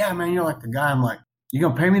 They're like, yeah, man, you're like the guy. I'm like, you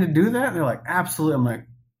gonna pay me to do that? They're like, absolutely. I'm like,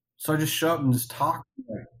 so I just show up and just talk.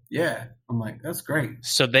 Like, yeah. I'm like, that's great.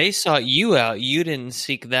 So they sought you out. You didn't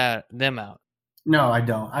seek them out. No, I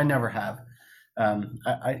don't. I never have.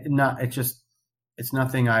 It's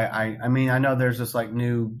nothing. I mean, I know there's this like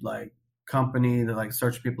new like company that like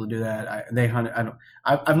search people to do that.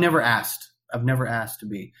 I've never asked. I've never asked to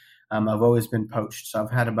be. I've always been poached. So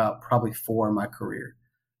I've had about probably 4 in my career.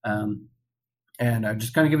 And I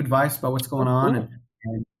just kind of give advice about what's going on.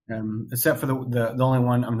 And except for the only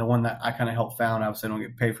one, the one that I kind of helped found. Obviously, I don't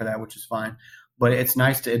get paid for that, which is fine. But it's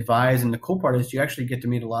nice to advise. And the cool part is you actually get to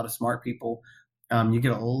meet a lot of smart people. You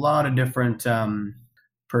get a lot of different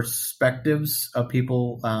perspectives of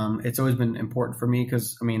people. It's always been important for me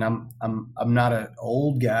because I'm not an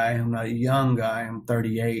old guy. I'm not a young guy. I'm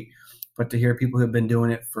 38. But to hear people who've been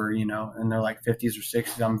doing it for in their like 50s or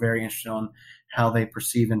 60s, I'm very interested on how they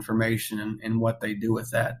perceive information and what they do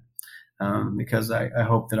with that. Because I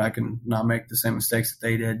hope that I can not make the same mistakes that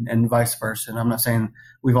they did, and vice versa. And I'm not saying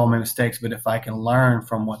we've all made mistakes, but if I can learn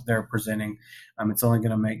from what they're presenting, it's only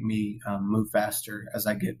going to make me move faster as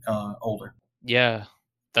I get older. Yeah,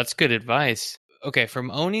 that's good advice. Okay,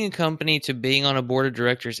 from owning a company to being on a board of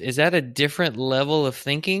directors, is that a different level of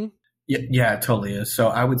thinking? Yeah, it totally is. So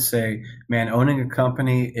I would say, man, owning a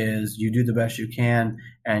company is you do the best you can,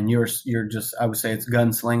 and you're just, I would say it's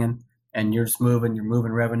gunslinging. And you're just moving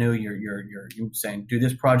revenue. You're saying, do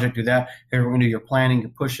this project, do that. Here we're going to do your planning, you're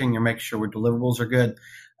pushing, you're making sure your deliverables are good.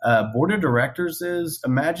 Board of directors is,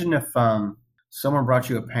 imagine if someone brought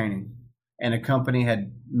you a painting and a company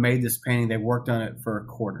had made this painting, they worked on it for a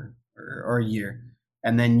quarter or a year.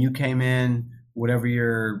 And then you came in, whatever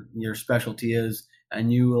your specialty is,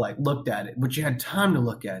 and you like looked at it, but you had time to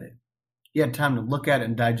look at it. You had time to look at it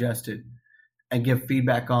and digest it and give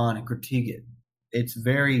feedback on and critique it. It's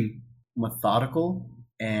very methodical,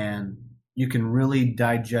 and you can really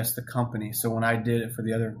digest the company. So when I did it for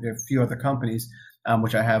a few other companies,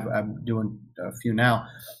 which I'm doing a few now,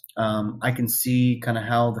 I can see kind of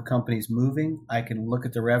how the company's moving. I can look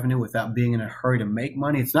at the revenue without being in a hurry to make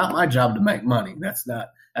money. It's not my job to make money. That's not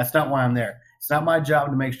why I'm there. It's not my job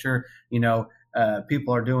to make sure,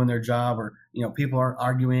 people are doing their job, or, people aren't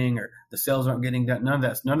arguing, or the sales aren't getting done. None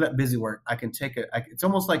of that busy work. I can take it. It's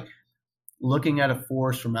almost like looking at a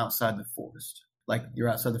forest from outside the forest. like you're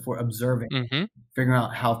outside the forest observing, Mm-hmm. figuring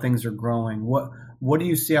out how things are growing. What do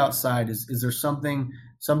you see outside? Is there something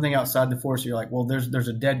outside the forest? You're like, well, there's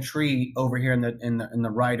a dead tree over here in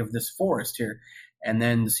the right of this forest here. And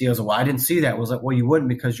then the CEO's like, well, I didn't see that. I was like, well, you wouldn't,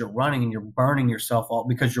 because you're running and you're burning yourself all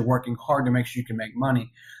because you're working hard to make sure you can make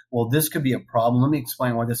money. Well, this could be a problem. Let me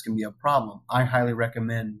explain why this can be a problem. I highly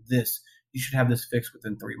recommend this. You should have this fixed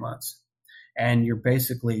within 3 months. And you're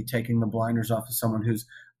basically taking the blinders off of someone who's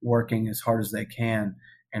working as hard as they can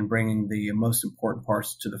and bringing the most important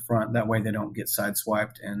parts to the front. That way they don't get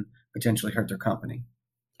sideswiped and potentially hurt their company.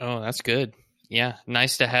 Oh, that's good. Yeah.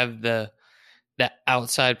 Nice to have that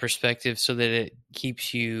outside perspective so that it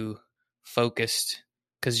keeps you focused,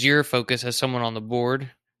 because your focus as someone on the board,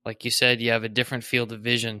 like you said, you have a different field of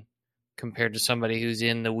vision compared to somebody who's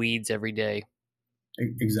in the weeds every day.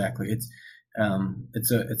 Exactly.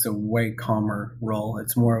 It's a way calmer role.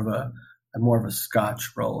 It's more of a Scotch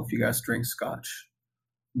role. If you guys drink Scotch,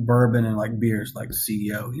 bourbon and like beers, like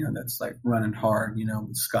CEO, that's like running hard.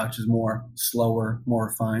 Scotch is more slower, more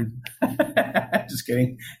refined. Just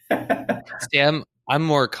kidding. See, I'm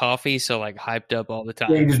more coffee, so like hyped up all the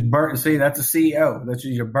time. Yeah, you just burn. See, that's a CEO. That's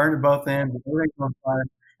you burn at both ends. Everything's on fire.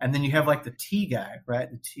 And then you have like the tea guy, right?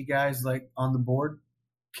 The tea guy's like on the board,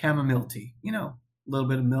 chamomile tea. A little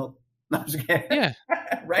bit of milk. No, I'm just kidding. Yeah,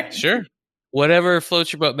 right. Sure. Whatever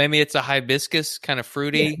floats your boat. Maybe it's a hibiscus, kind of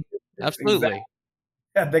fruity. Yeah, absolutely. Exactly.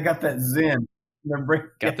 Yeah, they got that zen.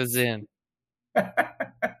 Got the zen.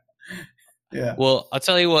 Yeah. Well, I'll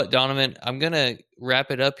tell you what, Donovan, I'm going to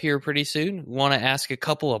wrap it up here pretty soon. Want to ask a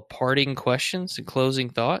couple of parting questions and closing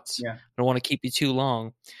thoughts. Yeah. I don't want to keep you too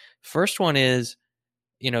long. First one is,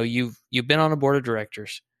 you've been on a board of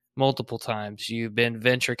directors multiple times. You've been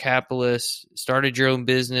venture capitalist, started your own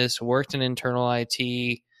business, worked in internal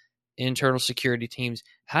IT, internal security teams.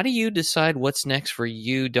 How do you decide what's next for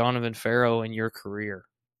you, Donovan Farrow, in your career?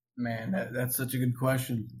 Man, that's such a good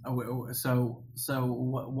question. So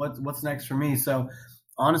what's next for me? So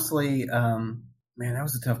honestly, man, that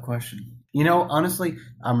was a tough question. Honestly,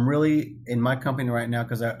 I'm really in my company right now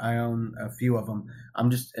because I own a few of them.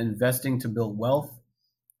 I'm just investing to build wealth.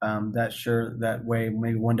 That way,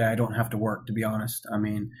 maybe one day I don't have to work, to be honest. I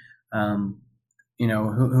mean,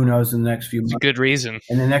 who knows in the next few months. It's a good reason.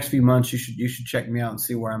 In the next few months, you should check me out and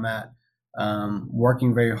see where I'm at.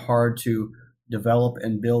 Working very hard to develop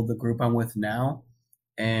and build the group I'm with now,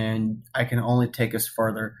 and I can only take us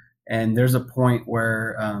further. And there's a point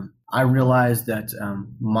where I realize that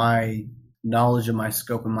my knowledge of my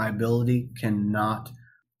scope and my ability can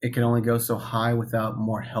only go so high without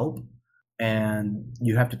more help. And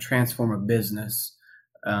you have to transform a business.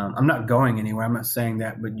 I'm not going anywhere. I'm not saying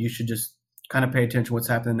that, but you should just kind of pay attention to what's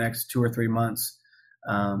happening the next 2 or 3 months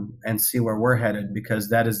and see where we're headed, because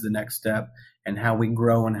that is the next step. And how we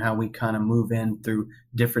grow and how we kind of move in through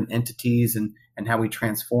different entities and how we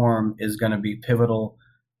transform is going to be pivotal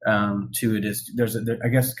to it. I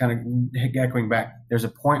guess kind of echoing back, there's a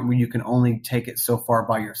point where you can only take it so far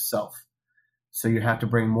by yourself. So you have to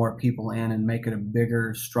bring more people in and make it a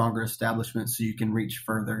bigger, stronger establishment so you can reach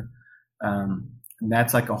further. And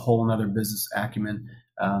that's like a whole nother business acumen.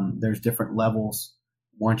 There's different levels.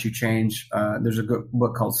 Once you change, there's a good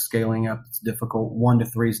book called Scaling Up. It's difficult. 1 to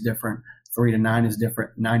 3 is different. 3 to 9 is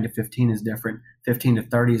different. 9 to 15 is different. 15 to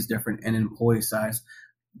 30 is different. And employee size.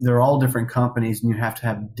 They're all different companies, and you have to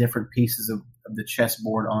have different pieces of the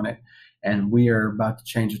chessboard on it. And we are about to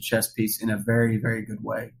change a chess piece in a very, very good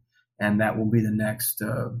way. And that will be the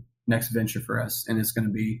next venture for us. And it's going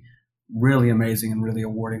to be really amazing and really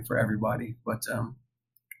rewarding for everybody. But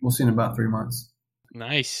we'll see in about 3 months.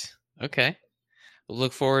 Nice. Okay. We'll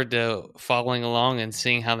look forward to following along and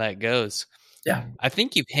seeing how that goes. Yeah. I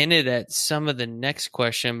think you've hinted at some of the next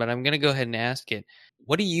question, but I'm going to go ahead and ask it.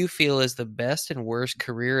 What do you feel is the best and worst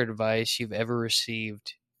career advice you've ever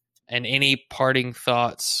received? And any parting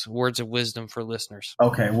thoughts, words of wisdom for listeners?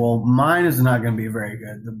 Okay, well, mine is not going to be very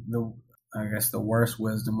good. I guess the worst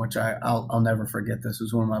wisdom, which I'll never forget this,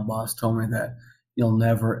 was when my boss told me that you'll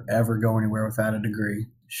never, ever go anywhere without a degree.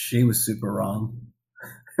 She was super wrong.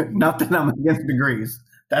 Not that I'm against degrees.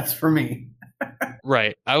 That's for me.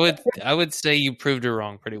 Right. I would say you proved her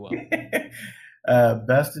wrong pretty well.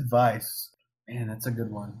 Best advice. Man, that's a good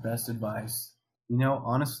one. Best advice.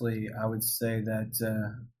 Honestly, I would say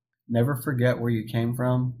that never forget where you came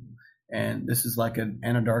from. And this is like an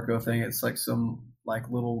Anadarko thing. It's like some like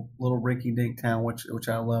little rinky-dink town, which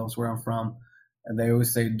I love. It's where I'm from. And they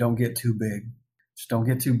always say, don't get too big. Just don't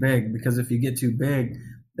get too big, because if you get too big,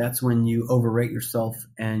 that's when you overrate yourself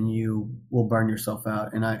and you will burn yourself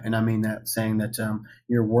out. And I mean that, saying that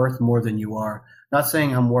you're worth more than you are. not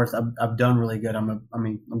saying I'm worth. I've done really good. I'm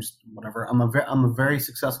just whatever. I'm a very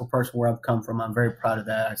successful person where I've come from. I'm very proud of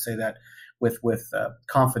that. I say that with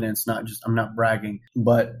confidence, not just, I'm not bragging.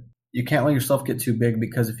 But you can't let yourself get too big,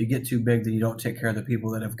 because if you get too big, then you don't take care of the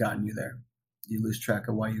people that have gotten you there. You lose track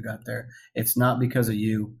of why you got there. It's not because of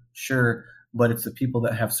you, sure, but it's the people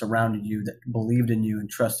that have surrounded you, that believed in you and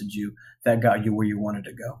trusted you, that got you where you wanted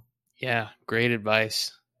to go. Yeah, great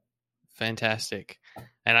advice. Fantastic.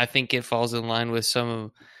 And I think it falls in line with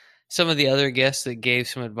some of the other guests that gave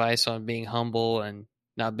some advice on being humble and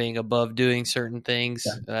not being above doing certain things.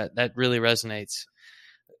 Yeah. That really resonates.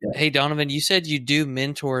 Yeah. Hey, Donovan, you said you do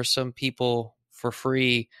mentor some people for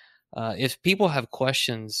free. If people have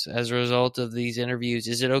questions as a result of these interviews,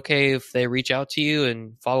 is it okay if they reach out to you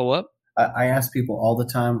and follow up? I ask people all the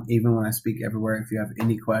time, even when I speak everywhere, if you have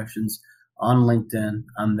any questions on LinkedIn,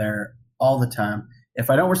 I'm there all the time. If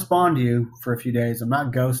I don't respond to you for a few days, I'm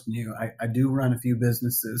not ghosting you. I do run a few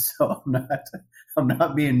businesses, so I'm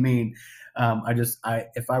not being mean.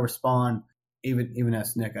 If I respond, even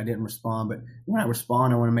as Nick, I didn't respond, but when I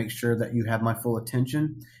respond, I want to make sure that you have my full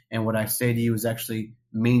attention, and what I say to you is actually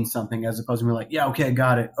mean something, as opposed to me like, yeah, okay, I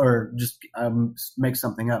got it, or just make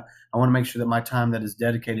something up. I want to make sure that my time that is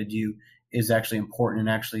dedicated to you is actually important and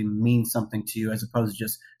actually means something to you, as opposed to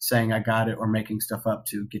just saying I got it or making stuff up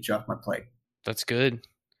to get you off my plate. That's good.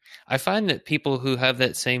 I find that people who have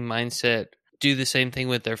that same mindset do the same thing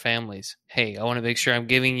with their families. Hey, I want to make sure I'm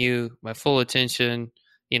giving you my full attention,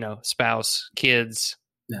 spouse, kids,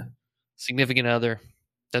 significant other.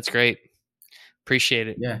 That's great. Appreciate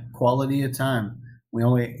it. Yeah, quality of time.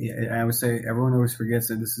 I would say everyone always forgets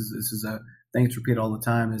that this is a thing to repeat all the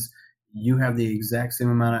time, is you have the exact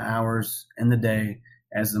same amount of hours in the day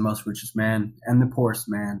as the most richest man and the poorest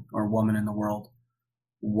man or woman in the world.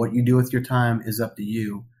 What you do with your time is up to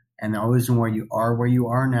you. And the only reason why you are where you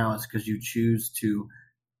are now is because you choose to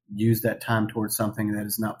use that time towards something that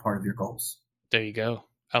is not part of your goals. There you go.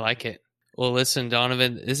 I like it. Well, listen,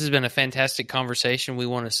 Donovan, this has been a fantastic conversation. We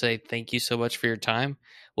want to say thank you so much for your time.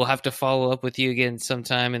 We'll have to follow up with you again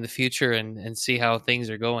sometime in the future and see how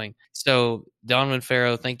things are going. So, Donovan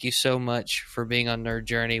Farrow, thank you so much for being on Nerd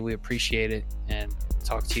Journey. We appreciate it, and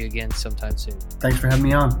talk to you again sometime soon. Thanks for having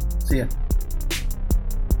me on. See ya.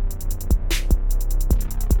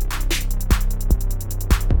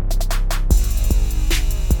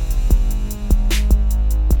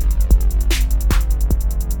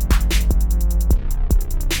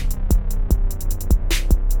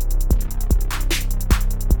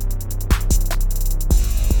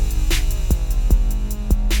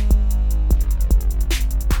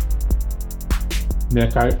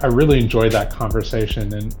 Nick, I really enjoyed that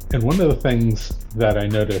conversation. And one of the things that I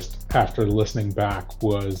noticed after listening back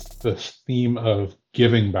was this theme of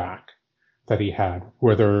giving back that he had,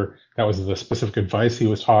 whether that was the specific advice he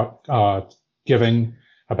was giving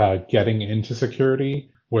about getting into security,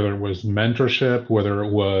 whether it was mentorship, whether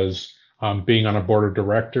it was being on a board of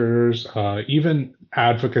directors, even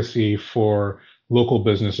advocacy for local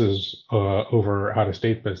businesses over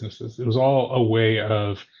out-of-state businesses. It was all a way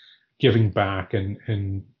of giving back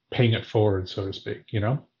and paying it forward, so to speak,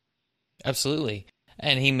 Absolutely.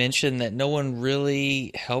 And he mentioned that no one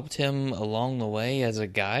really helped him along the way as a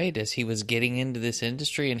guide as he was getting into this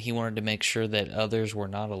industry, and he wanted to make sure that others were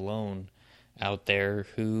not alone out there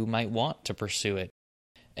who might want to pursue it.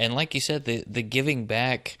 And like you said, the giving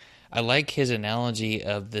back, I like his analogy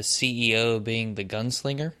of the CEO being the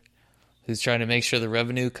gunslinger who's trying to make sure the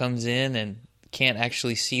revenue comes in and can't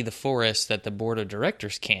actually see the forest that the board of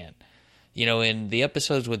directors can. In the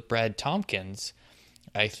episodes with Brad Tompkins,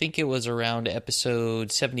 I think it was around episode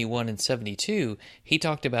 71 and 72, he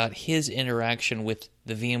talked about his interaction with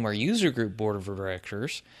the VMware User Group board of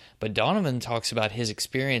directors, but Donovan talks about his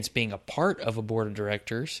experience being a part of a board of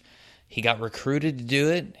directors. He got recruited to do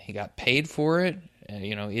it. He got paid for it,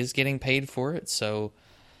 is getting paid for it. So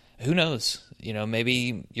who knows?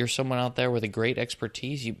 Maybe you're someone out there with a great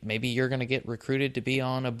expertise. Maybe you're going to get recruited to be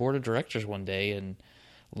on a board of directors one day and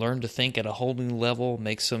learn to think at a whole new level,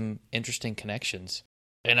 make some interesting connections.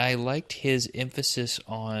 And I liked his emphasis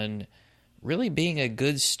on really being a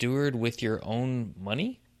good steward with your own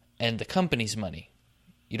money and the company's money.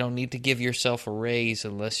 You don't need to give yourself a raise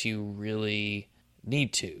unless you really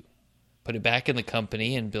need to. Put it back in the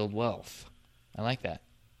company and build wealth. I like that.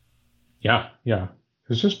 Yeah.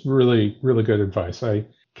 It's just really, really good advice. I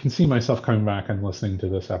can see myself coming back and listening to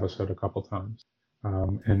this episode a couple times.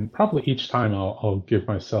 And probably each time I'll give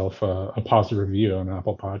myself a positive review on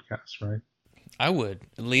Apple Podcasts, right? I would.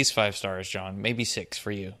 At least 5 stars, John. Maybe 6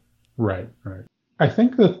 for you. Right. I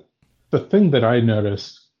think that the thing that I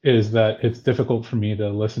noticed is that it's difficult for me to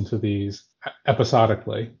listen to these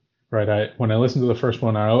episodically, right? When I listened to the first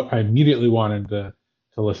one, I immediately wanted to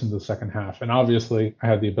listen to the second half, and obviously I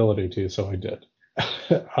had the ability to, so I did.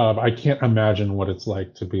 I can't imagine what it's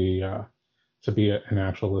like to be an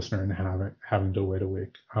actual listener and having to wait a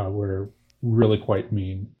week. We're really quite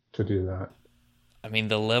mean to do that. I mean,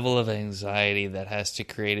 the level of anxiety that has to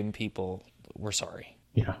create in people, we're sorry.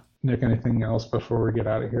 Yeah. Nick, anything else before we get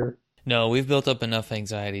out of here? No, we've built up enough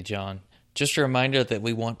anxiety, John. Just a reminder that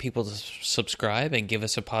we want people to subscribe and give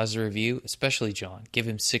us a positive review, especially John. Give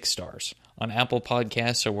him 6 stars on Apple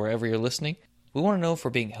Podcasts or wherever you're listening. We want to know if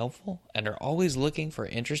we're being helpful and are always looking for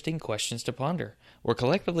interesting questions to ponder. We're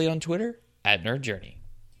collectively on Twitter @NerdJourney.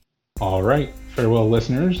 All right. Farewell,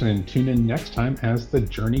 listeners, and tune in next time as the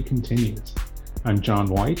journey continues. I'm John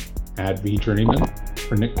White @VJourneyman,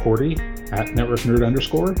 for Nick Cordy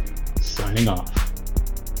 @NetworkNerd_, signing off.